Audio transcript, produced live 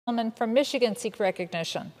Gentleman from Michigan seek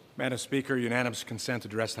recognition. Madam Speaker, unanimous consent to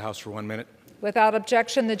address the House for 1 minute. Without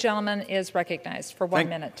objection, the gentleman is recognized for 1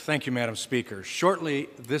 minute. Thank you, Madam Speaker. Shortly,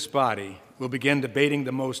 this body will begin debating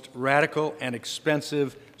the most radical and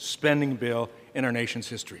expensive spending bill in our nation's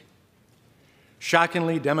history.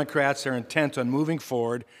 Shockingly, Democrats are intent on moving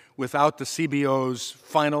forward without the CBO's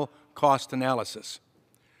final cost analysis.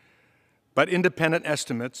 But independent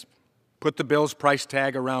estimates put the bill's price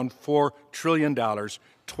tag around $4 trillion,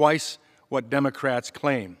 twice what Democrats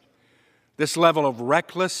claim. This level of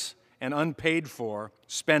reckless and unpaid-for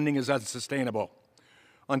spending is unsustainable.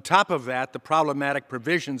 On top of that, the problematic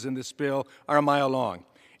provisions in this bill are a mile long.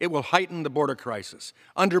 It will heighten the border crisis,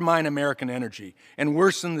 undermine American energy, and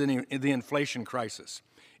worsen the inflation crisis.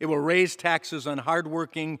 It will raise taxes on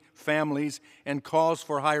hardworking families and calls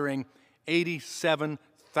for hiring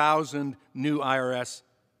 87,000 new IRS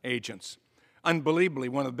agents. Unbelievably,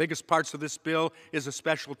 one of the biggest parts of this bill is a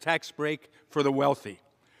special tax break for the wealthy.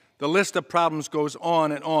 The list of problems goes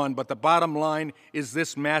on, but the bottom line is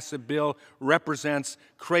this massive bill represents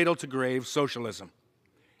cradle-to-grave socialism.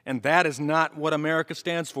 And that is not what America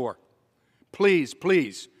stands for. Please,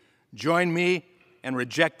 please, join me and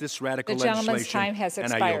reject this radical legislation. The gentleman's time has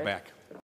expired. And I yield back.